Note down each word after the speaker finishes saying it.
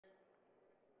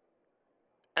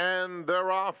And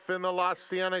they're off in the Las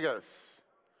Cienegas.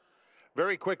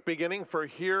 Very quick beginning for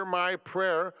Hear My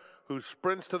Prayer, who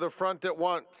sprints to the front at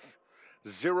once.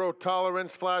 Zero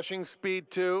Tolerance flashing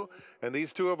speed 2, and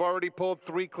these two have already pulled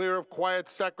 3 clear of Quiet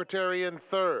Secretary in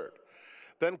third.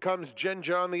 Then comes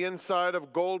Ginger on the inside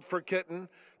of Gold for Kitten,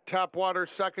 Tapwater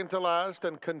second to last,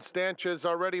 and Constantia's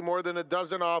already more than a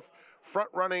dozen off,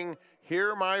 front-running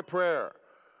Hear My Prayer,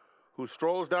 who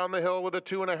strolls down the hill with a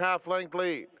 2.5 length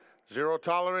lead. Zero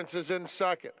Tolerance is in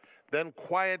second. Then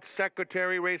Quiet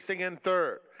Secretary racing in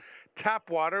third.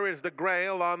 Tapwater is the gray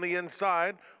along the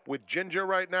inside with Ginger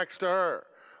right next to her.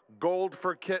 Gold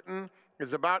for Kitten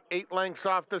is about 8 lengths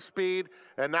off the speed,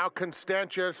 and now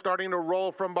Constantia is starting to roll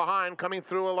from behind, coming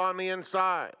through along the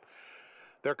inside.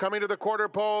 They're coming to the quarter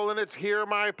pole, and it's Hear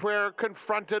My Prayer,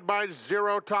 confronted by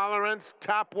Zero Tolerance.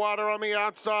 Tapwater on the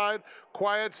outside.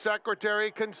 Quiet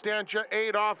Secretary, Constantia,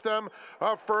 8 off them.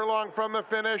 A furlong from the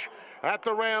finish. At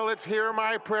the rail, it's Hear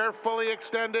My Prayer, fully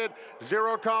extended.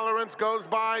 Zero Tolerance goes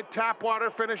by. Tapwater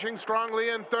finishing strongly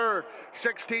in third.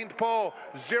 16th pole,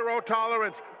 Zero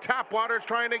Tolerance. Tapwater's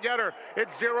trying to get her.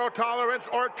 It's Zero Tolerance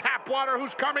or Tapwater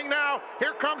who's coming now.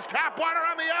 Here comes Tapwater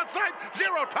on the outside.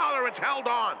 Zero Tolerance held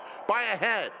on by a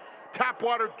head.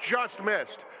 Tapwater just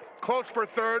missed. Close for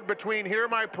third between Hear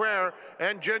My Prayer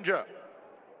and Ginger.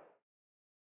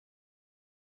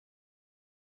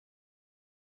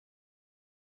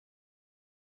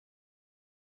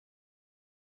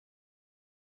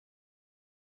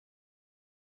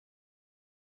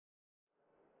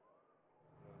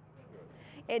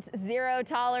 It's Zero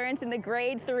Tolerance in the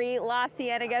Grade 3 Las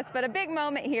Cienegas, but a big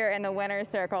moment here in the winner's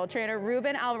circle. Trainer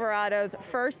Ruben Alvarado's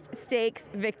first stakes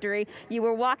victory. You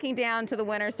were walking down to the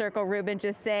winner's circle, Ruben,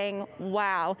 just saying,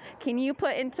 wow. Can you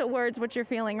put into words what you're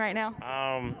feeling right now?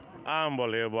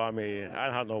 Unbelievable. I mean, I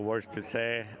don't have no words to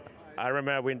say. I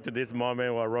remember I went to this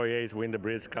moment where Roy Ace win the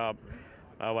Breeders' Cup.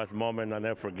 That was a moment I'll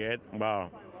never forget.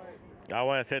 Wow. I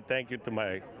want to say thank you to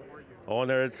my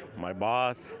owners, my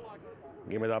boss.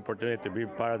 Give me the opportunity to be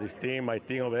part of this team. My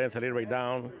team over there is a little way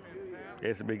down.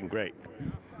 It's been great.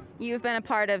 You've been a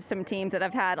part of some teams that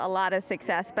have had a lot of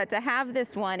success, but to have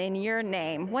this one in your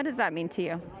name, what does that mean to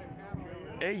you?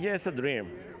 It's just a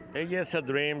dream. It's just a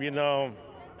dream, you know.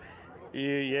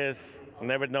 You just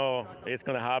never know it's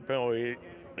going to happen or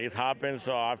it's happened,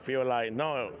 so I feel like,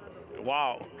 no,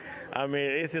 wow. I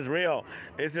mean, this is real.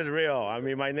 This is real. I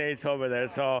mean, my name's over there,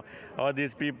 so all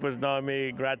these people know me.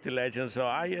 Congratulations. So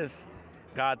I just,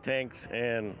 God thanks,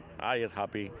 and I just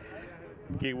happy.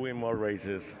 Keep winning more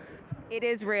races. It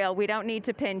is real. We don't need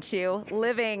to pinch you.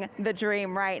 Living the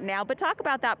dream right now. But talk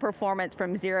about that performance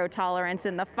from Zero Tolerance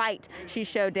and the fight she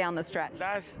showed down the stretch.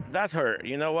 That's her.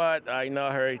 You know what? I know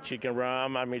her. She can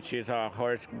run. I mean, she's a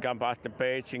horse, can pass the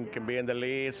page, she can be in the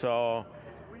lead. So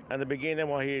in the beginning,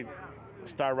 when he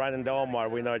started running the Omar,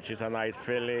 we know she's a nice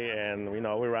filly, and we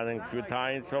know we're running a few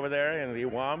times over there, and he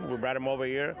won. We brought him over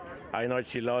here. I know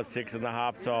she lost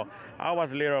 6.5, so I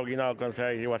was a little,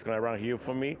 concerned he was going to run here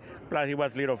for me. Plus, he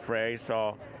was a little afraid,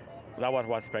 so that was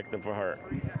what I was expecting for her.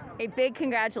 A big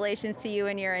congratulations to you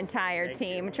and your entire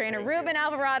team. Trainer Ruben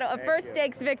Alvarado, a first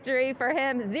stakes victory for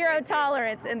him. Zero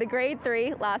Tolerance in the Grade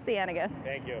 3 Las Cienegas.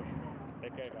 Thank you.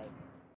 Take care, guys.